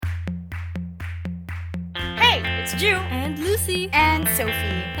it's Ju and Lucy and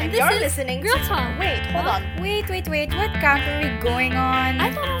Sophie. and this you're is listening Girl to... Talk. Wait, hold on. Wait. What camp are we going on?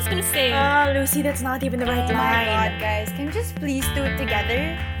 I thought I was gonna say Lucy, that's not even the right Oh my line. god, guys. Can we just please do it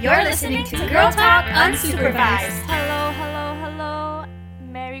together? You're listening to Girl Talk Unsupervised. Hello.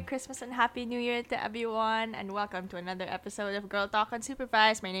 Merry Christmas and Happy New Year to everyone, and welcome to another episode of Girl Talk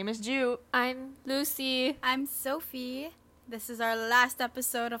Unsupervised. My name is Ju. I'm Lucy. I'm Sophie. This is our last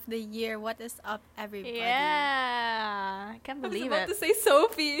episode of the year. What is up, everybody? Yeah, I can't I was believe about it. to say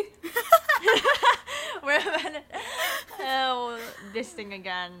Sophie. We're this thing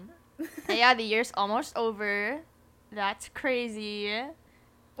again. Yeah, the year's almost over. That's crazy.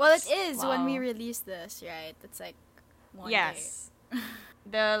 Well, it is when Wow. we release this, right? It's like one Yes.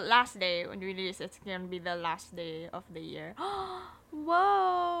 The last day when we release it's gonna be the last day of the year.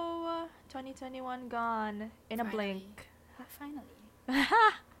 Whoa! 2021 gone in a Finally. blink. Finally.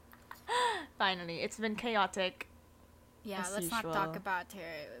 Finally, it's been chaotic. Yeah, As let's usual. not talk about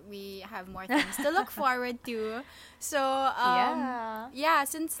her. We have more things to look forward to. So, yeah,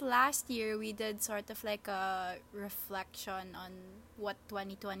 since last year we did sort of like a reflection on what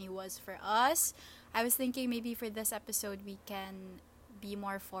 2020 was for us. I was thinking maybe for this episode we can be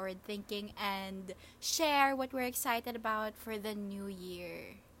more forward thinking and share what we're excited about for the new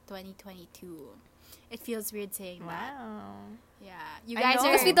year, 2022. It feels weird saying that. Wow. Yeah. You I guys know.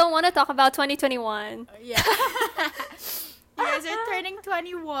 are Because we don't want to talk about 2021. Yeah. You guys are turning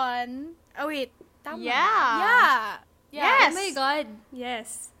 21. Oh wait. Tama. Yeah. Yeah. Yes. Oh my god.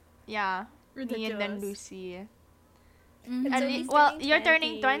 Yes. Yeah. Me and then Ridiculous. Lucy. Mhm. It's And Sophie's well, turning you're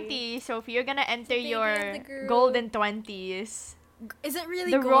turning 20. 20, Sophie. You're gonna enter baby your of the group. golden 20s. Is it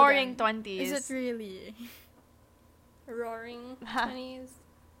really The golden? roaring 20s. Is it really? Roaring 20s.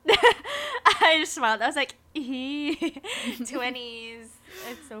 I just smiled. I was like, 20s.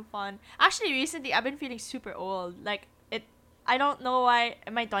 It's so fun. Actually, recently, I've been feeling super old. Like, I don't know why.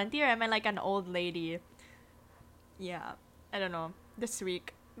 Am I 20 or am I like an old lady? Yeah. I don't know. This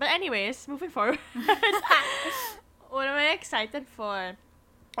week. But anyways, moving forward. What am I excited for?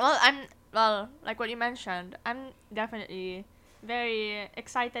 Well, like what you mentioned, I'm definitely very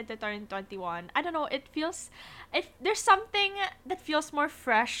excited to turn 21. I don't know, there's something that feels more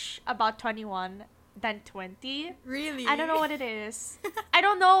fresh about 21 than 20. Really? I don't know what it is. I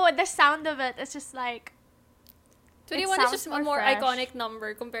don't know the sound of it. It's just like 21 is sounds just a more more fresh. iconic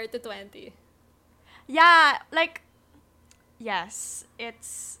number compared to 20. yeah, like yes,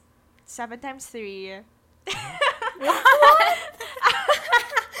 it's 7 times 3. What?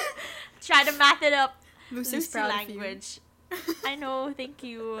 Try to math it up. Lucy's Lucy proud language. I know, thank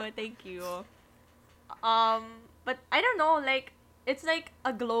you. But I don't know, like, it's like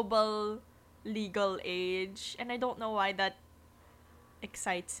a global legal age, and I don't know why that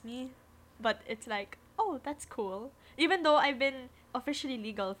excites me, but it's like, oh, that's cool. Even though I've been officially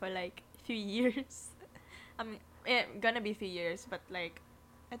legal for like 3 years. Gonna be 3 years, but like,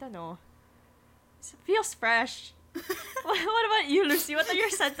 I don't know. It feels fresh. What about you, Lucy? What are your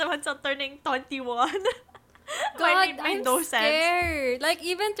sentiments on turning 21? God, Made I'm no sense. scared. Like,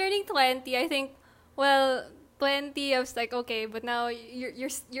 even turning 20, I think, well, 20, I was like, okay, but now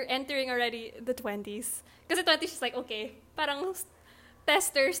you're entering already the 20s. Because the 20s is like, okay, parang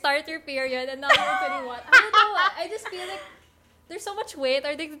starter period, and now you're 21. I don't know, I just feel like there's so much weight, or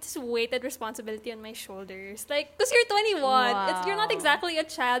like this weighted responsibility on my shoulders. Like, because you're 21, you're not Wow. exactly a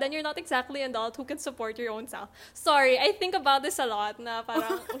child, and you're not exactly an adult who can support your own self. Sorry, I think about this a lot, na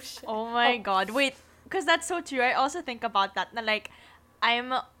parang, oh shit. Oh my god. Wait, because that's so true. I also think about that. Na like,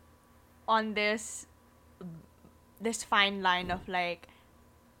 I'm on this fine line of like,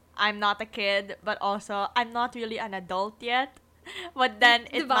 I'm not a kid, but also I'm not really an adult yet. But then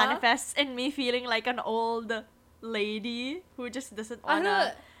it Diba? manifests in me feeling like an old lady who just doesn't I don't know,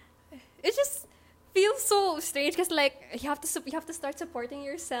 wanna. it just feels so strange because like you have to start supporting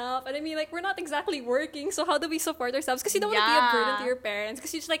yourself, and I mean, like, we're not exactly working, so how do we support ourselves? Because you don't want to be a burden to Yeah. your parents,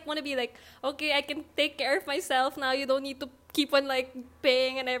 because you just like want to be like, okay, I can take care of myself now, you don't need to keep on like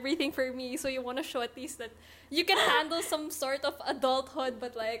paying and everything for me, so you want to show at least that you can handle some sort of adulthood.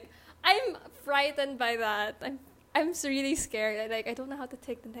 But like, I'm frightened by that. I'm really scared. I don't know how to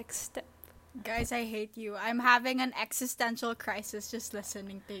take the next step. Guys, I hate you. I'm having an existential crisis just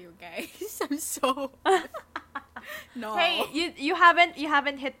listening to you guys. I'm so no. Hey, you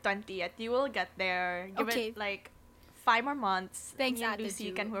haven't hit 20 yet. You will get there. Give Okay. it like 5 more months. Thanks, Me and Ate Lucy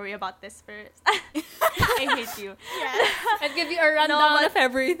Ju. can worry about this first. I hate you. Yes. I'll give you a rundown but- of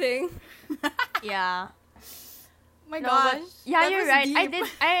everything. Yeah. My No, gosh. but yeah, that you're was right. deep.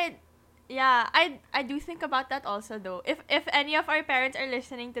 I do think about that also though. If any of our parents are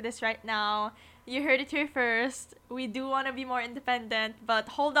listening to this right now, You heard it here first. We do want to be more independent, but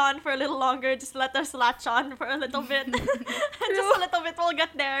hold on for a little longer. Just let us latch on for a little bit. Just a little bit, we'll get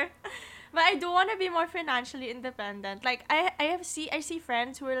there. But I do want to be more financially independent. Like I see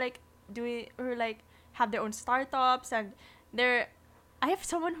friends who are like have their own startups, and I have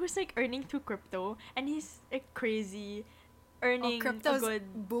someone who's like earning through crypto, and he's like crazy earning Crypto's a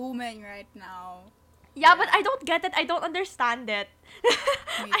good. booming right now. Yeah, but I don't get it. I don't understand it.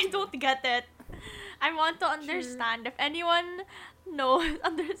 I too. don't get it. I want to understand. If anyone knows,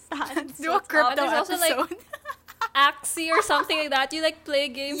 understands. Do a what's crypto up. There's also, like, episode. Axie or something like that. You like play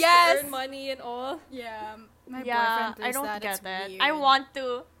games Yes. to earn money and all. Yeah, my Yeah, boyfriend plays I don't that. get It's it. weird. I want to.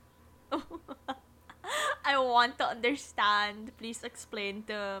 I want to understand. Please explain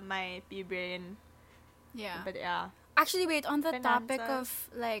to my pea brain. Yeah. But yeah. Actually, wait, on the topic Finances.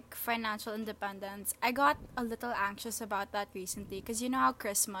 of like financial independence, I got a little anxious about that recently because you know how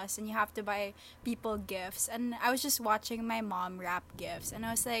Christmas and you have to buy people gifts, and I was just watching my mom wrap gifts, and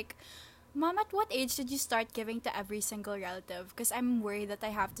I was like, Mom, at what age did you start giving to every single relative? Because I'm worried that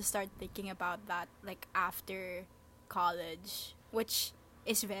I have to start thinking about that like after college, which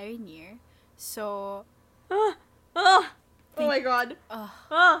is very near. So, Oh my god. uh,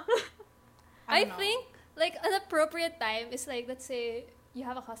 Ah. I don't know. think like an appropriate time is like, let's say you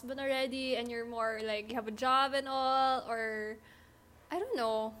have a husband already and you're more like you have a job and all, or I don't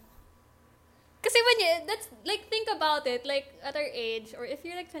know. Kasi when you, that's like, think about it, like at our age, or if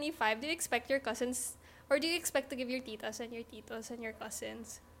you're like 25, do you expect your cousins, or do you expect to give your titas and your titos and your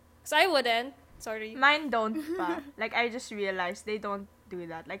cousins? Because I wouldn't. Sorry. Mine don't pa. Like I just realized they don't do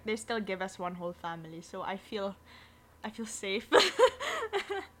that. Like they still give us one whole family. So I feel safe.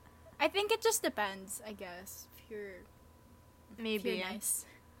 I think it just depends, I guess. If you're Maybe. nice.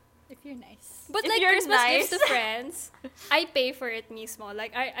 If you're nice. But If like you're Christmas nice. gifts to friends, I pay for it mismo.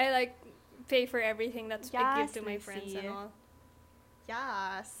 Like I like pay for everything that's I give Yes, to my friends and Lucy. all.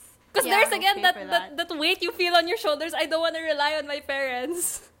 Yes. Because Yeah, there's I'll again pay that, for that weight you feel on your shoulders. I don't want to rely on my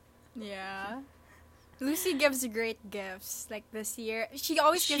parents. Yeah. Lucy gives great gifts. Like this year, she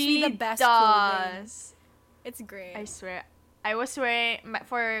always gives me She the best clothing. does. It's great. I swear. I was wearing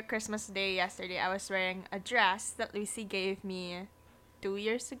for Christmas Day yesterday. I was wearing a dress that Lucy gave me 2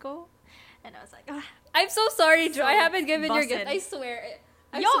 years ago, and I was like, ah. I'm so sorry, Jo. I So haven't given your busted. gift. I swear.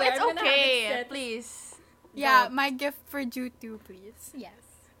 I Yo, swear, it's I'm gonna have it okay. set. Please. Yeah, Don't. my gift for you too, please. Yes.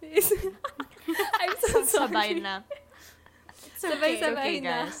 I'm so sorry. Sabay na. It's Sabay, It's sabay. okay,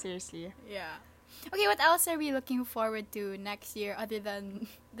 na. guys. Seriously. Yeah. Okay, what else are we looking forward to next year other than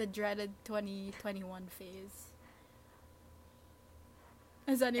the dreaded 2021 phase?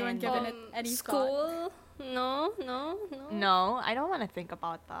 Has anyone And- given it any thought? School? No. No, I don't want to think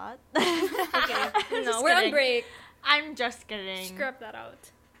about that. Okay. No, Just we're on kidding. break. I'm just kidding. Scrap that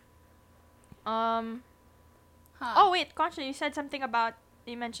out. Huh. Oh wait, Concha, you said something about.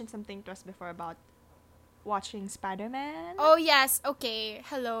 You mentioned something to us before about watching Spider-Man. Oh yes, okay.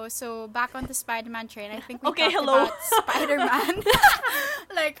 Hello. So back on the Spider-Man train. I think we Okay, talked hello. about Spider-Man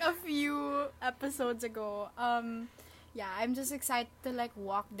like a few episodes ago. Yeah, I'm just excited to like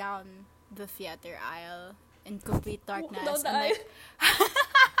walk down the theater aisle in complete darkness Don't and die. like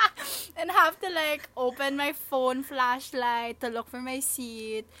and have to like open my phone flashlight to look for my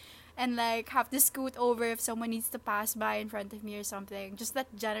seat and like have to scoot over if someone needs to pass by in front of me or something. Just that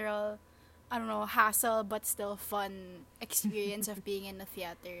general, I don't know, hassle but still fun experience of being in the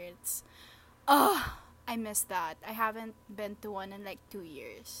theater. It's, I miss that. I haven't been to one in like 2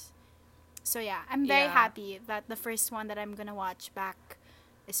 years. So yeah, I'm very Yeah. happy that the first one that I'm gonna watch back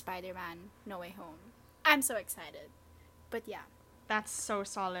is Spider-Man No Way Home. I'm so excited. But yeah. That's so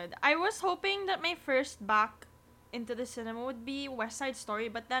solid. I was hoping that my first back into the cinema would be West Side Story,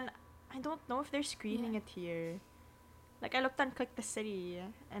 but then I don't know if they're screening it here. Like I looked on Click the City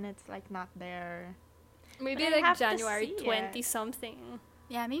and it's like not there. Maybe But I like have to January see 20 it. something.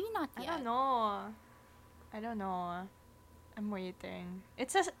 Yeah, maybe not I yet. don't know. I'm waiting.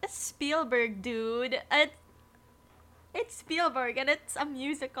 It's a Spielberg, dude. It's Spielberg and it's a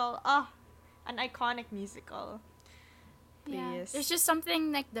musical. An iconic musical. Yeah. Please. There's just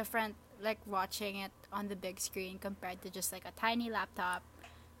something like different, like watching it on the big screen compared to just like a tiny laptop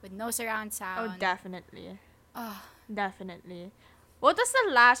with no surround Oh, sound. definitely. Ah, Definitely. What was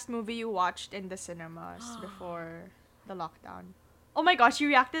the last movie you watched in the cinemas before the lockdown? Oh my gosh, you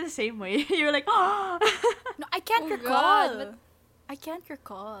reacted the same way. You were like, oh! no, I can't Oh recall. God, but- I can't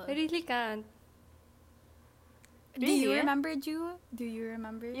recall. I really can't. Do you Really? remember, Ju? Do you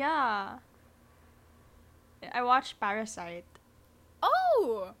remember? Yeah. I watched Parasite.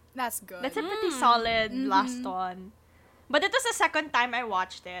 Oh, that's good. That's a pretty solid Mhm. last one. But it was the second time I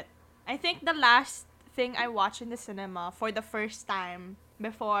watched it. I think the last thing I watched in the cinema for the first time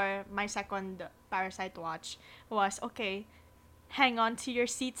before my second Parasite watch was, okay, hang on to your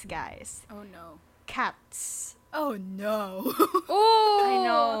seats, guys. Oh no. Cats. Oh no.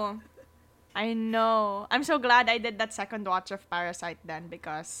 Oh! I know. I'm so glad I did that second watch of Parasite then,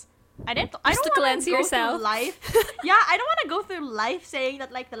 because I don't Just to want cleanse to go yourself. through life. Yeah, I don't want to go through life saying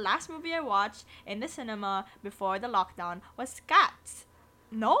that like the last movie I watched in the cinema before the lockdown was Cats.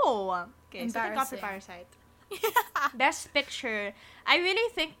 No. Okay, so thank God for Embarrassing. Parasite. Best Picture. I really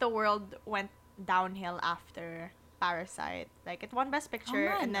think the world went downhill after Parasite. Like, it won Best Picture,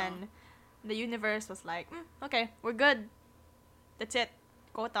 nga, and no? then the universe was like, okay, we're good. That's it.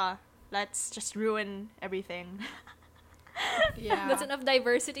 Quota. Let's just ruin everything. Yeah. That's enough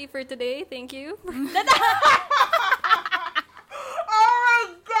diversity for today. Thank you. Oh my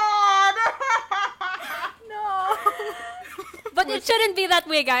god! No. But it shouldn't be that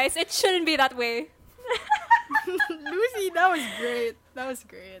way, guys. It shouldn't be that way. Lucy, that was great. That was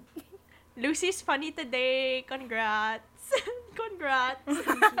great. Lucy's funny today. Congrats. Congrats.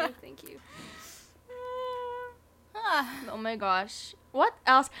 Thank you. Oh my gosh. What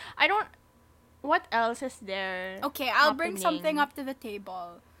else? What else is there? Okay, I'll bring happening? something up to the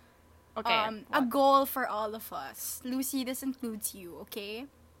table. Okay. A what? goal for all of us. Lucy, this includes you, okay?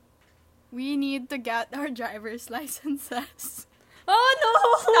 We need to get our driver's licenses. Oh no!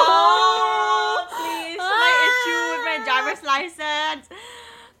 Stop! Please. My issue with my driver's license.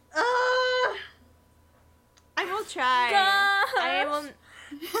 I will try. I will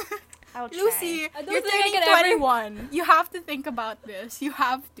try. Lucy, I don't you're think I turning can ever- 21. You have to think about this. You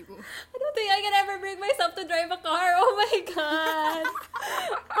have to. I don't think I can ever bring myself to drive a car. Oh my god.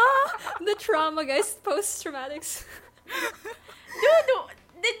 The trauma, guys. Post-traumatic. Dude,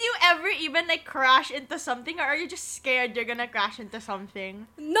 did you ever even like crash into something, or are you just scared you're gonna crash into something?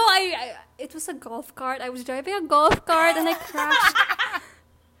 No, it was a golf cart. I was driving a golf cart and I crashed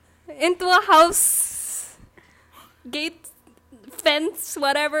into a house gate, fence,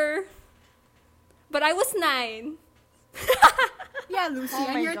 whatever. But I was 9. Yeah, Lucy, Oh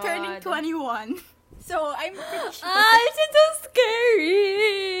my and you're turning God. 21. So I'm pretty sure. It's just so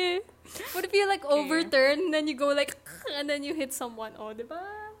scary. What if you like overturn and then you go like and then you hit someone? Oh, diba?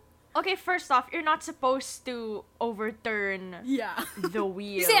 Okay, first off, you're not supposed to overturn Yeah. the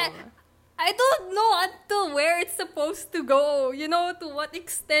wheel. See, I don't know until where it's supposed to go. You know, to what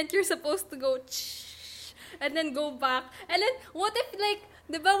extent you're supposed to go and then go back. And then, what if, like,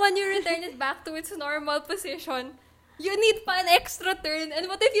 diba when you return it back to its normal position, you need pa an extra turn. And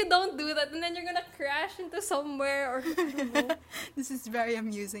what if you don't do that? And then you're gonna crash into somewhere or, I don't know. This is very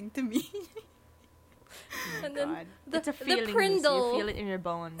amusing to me. Oh And my then God. the- It's a the feeling, Lucy. Prindle. You feel it in your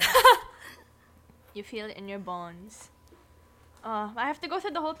bones. You feel it in your bones. I have to go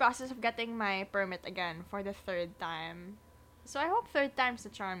through the whole process of getting my permit again for the 3rd time. So I hope 3rd time's the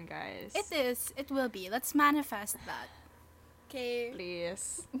charm, guys. It is. It will be. Let's manifest that. Okay.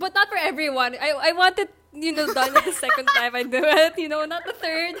 Please. But not for everyone. I want it, done the second time I do it, not the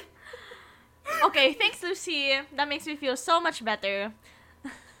 3rd. Okay, thanks, Lucy. That makes me feel so much better.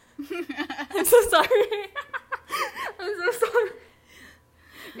 I'm so sorry. I'm so sorry.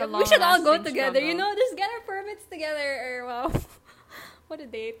 The We should all go long-lasting together, struggle. just get our permits together. Or, wow. What a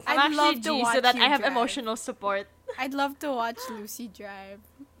date. I'm I'd actually love to G so watch that you I have drive. emotional support. I'd love to watch Lucy drive.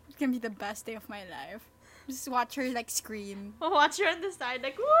 It can be the best day of my life. Just watch her like scream. We'll watch her on the side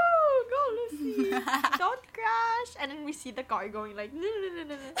like, woo, go Lucy, don't crash. And then we see the car going like, and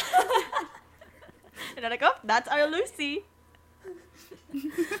I'm like, oh, that's our Lucy.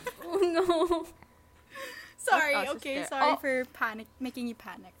 Oh no. Sorry, What else is okay, there? sorry Oh. for making you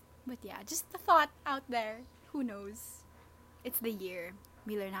panic. But yeah, just a thought out there. Who knows? It's the year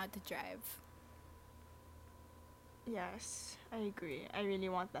we learn how to drive. Yes, I agree. I really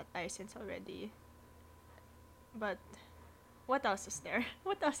want that license already. But what else is there?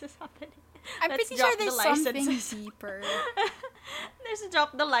 What else is happening? I'm Let's pretty drop sure the there's something licenses. deeper. There's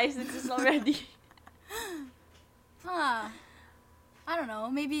drop the licenses already. Huh. I don't know.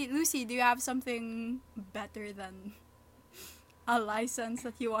 Maybe, Lucy, do you have something better than a license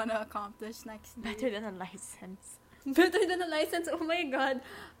that you want to accomplish next year? Better than a license. Better than a license. Oh my god.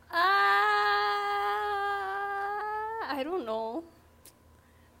 I don't know.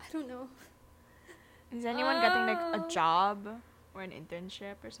 Is anyone getting like a job or an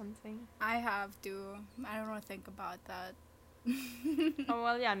internship or something? I have to. I don't want to think about that. Oh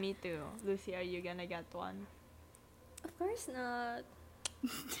well, yeah, me too. Lucy, are you gonna get one? Of course not.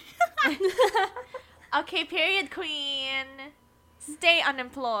 Okay, period queen. Stay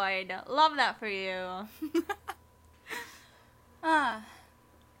unemployed. Love that for you.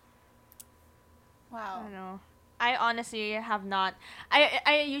 I Wow. don't know. I honestly have not.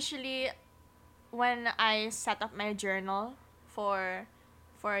 I usually, when I set up my journal for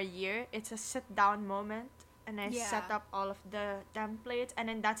a year, it's a sit down moment, and I set Yeah. up all of the templates, and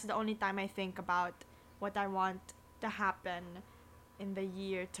then that's the only time I think about what I want to happen in the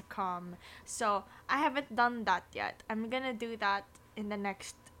year to come. So I haven't done that yet. I'm gonna do that in the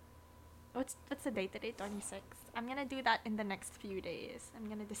next. What's the date today? 26th. I'm gonna do that in the next few days. I'm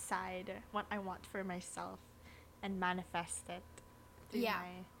gonna decide what I want for myself and manifest it through Yeah.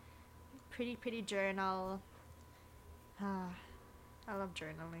 my pretty journal. Ah, I love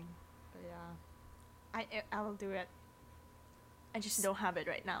journaling. But yeah, I will do it. I just don't have it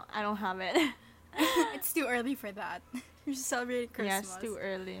right now. I don't have it. It's too early for that. You're just celebrating Yeah, Christmas. it's too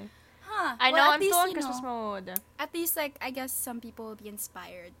early. Huh. I Well, know, at I'm least, still in you Christmas know, mode. At least, like, I guess some people will be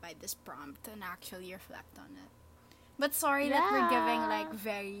inspired by this prompt and actually reflect on it. But sorry that we're giving, Yeah. like,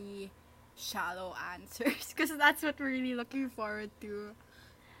 very shallow answers. Because that's what we're really looking forward to.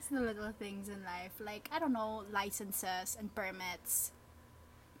 It's the little things in life. Like, I don't know, licenses and permits.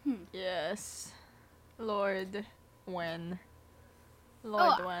 Yes. Lord, when? Oh,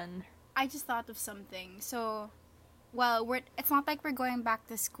 Lord, when? I just thought of something. So, well, it's not like we're going back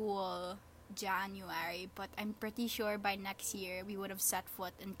to school January, but I'm pretty sure by next year we would have set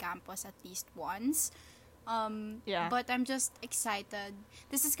foot in campus at least once. Yeah. But I'm just excited.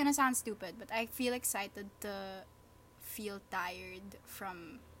 This is gonna sound stupid, but I feel excited to feel tired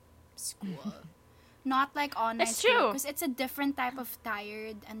from school. Not like online It's school, true. because it's a different type of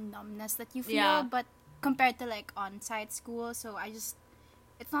tired and numbness that you feel, Yeah. but compared to like on-site school, so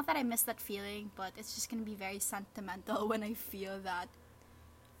it's not that I miss that feeling, but it's just gonna be very sentimental when I feel that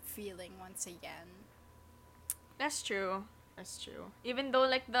feeling once again. That's true. That's true. Even though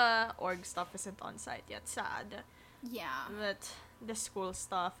like the org stuff isn't on site yet, sad. Yeah. But the school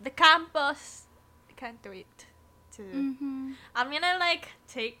stuff, the campus, I can't wait to. Mm-hmm. I'm gonna like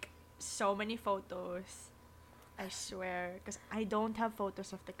take so many photos. I swear, because I don't have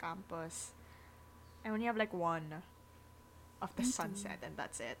photos of the campus. I only have like one of the sunset, and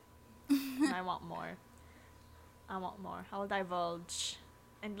that's it. And I want more. I want more. I'll divulge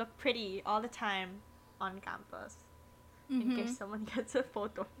and look pretty all the time on campus. In case someone gets a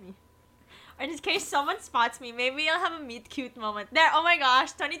photo of me. Or in case someone spots me, maybe I'll have a meet cute moment. There, oh my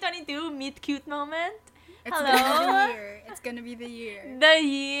gosh, 2022 meet cute moment. It's Hello? gonna be the year. It's gonna be the year. The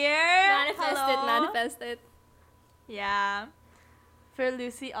year. Manifest it. Yeah. For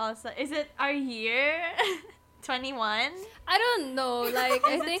Lucy also. Is it our year? 21? I don't know. Like,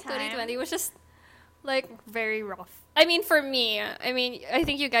 I Is it think time? 2020 was just, like, very rough. I mean, for me, I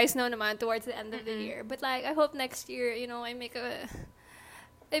think you guys know naman towards the end of the year. But, like, I hope next year,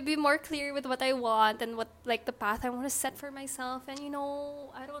 I'd be more clear with what I want and what, like, the path I want to set for myself. And,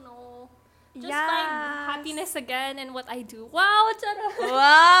 I don't know. Just find happiness again in what I do. Wow, Chara.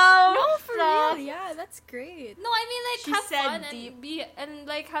 Wow. No, for Stop. real. Yeah, that's great. No, I mean, like, She have said fun deep. and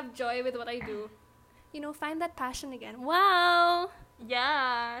like, have joy with what I do. Find that passion again. Wow.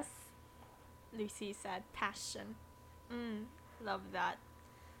 Yes. Lucy said passion. Love that.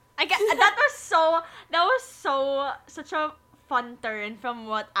 That was such a fun turn from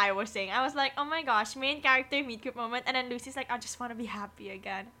what I was saying. I was like, oh my gosh, main character meet cute moment, and then Lucy's like, I just want to be happy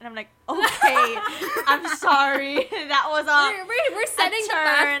again, and I'm like, okay, I'm sorry. That was We're setting the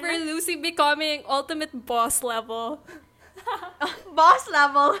path turn. for Lucy becoming ultimate boss level. boss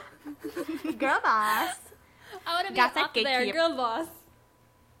level. Girl boss. I want to be Got that up there, gatekeep. girl boss.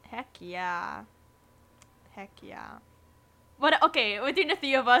 Heck yeah. What? Okay, between the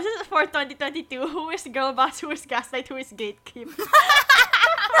three of us for 2022, who is girl boss, who is gaslight, who is gatekeep?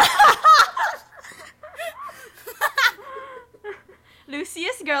 Lucy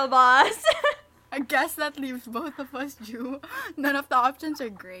is girl boss. I guess that leaves both of us due. None of the options are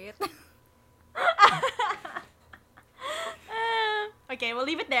great. Okay, we'll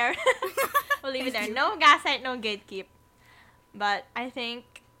leave it there. We'll leave it there. No gaslight, no gatekeep. But I think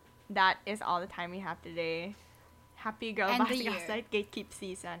that is all the time we have today. Happy girl End boss the year. gaslight gatekeep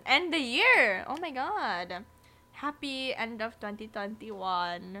season. End the year. Oh my god. Happy end of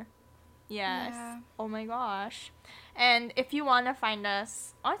 2021. Yes. Yeah. Oh my gosh. And if you want to find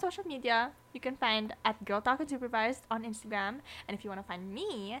us on social media, you can find at Girl Talk Unsupervised on Instagram. And if you want to find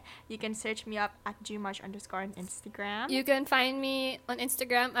me, you can search me up at gmarch_ on Instagram. You can find me on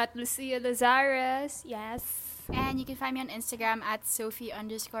Instagram at Lucia Lazares. Yes. And you can find me on Instagram at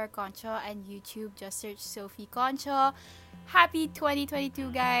Sophie_Concho and YouTube. Just search Sophie Concho. Happy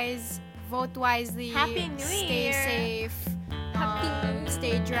 2022, guys. Vote wisely. Happy New Stay Year. safe. Happy New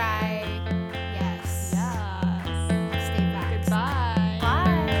Stay dry. Yes. Yes. Stay back. Goodbye.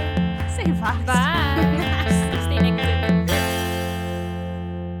 Bye. say vax. Bye.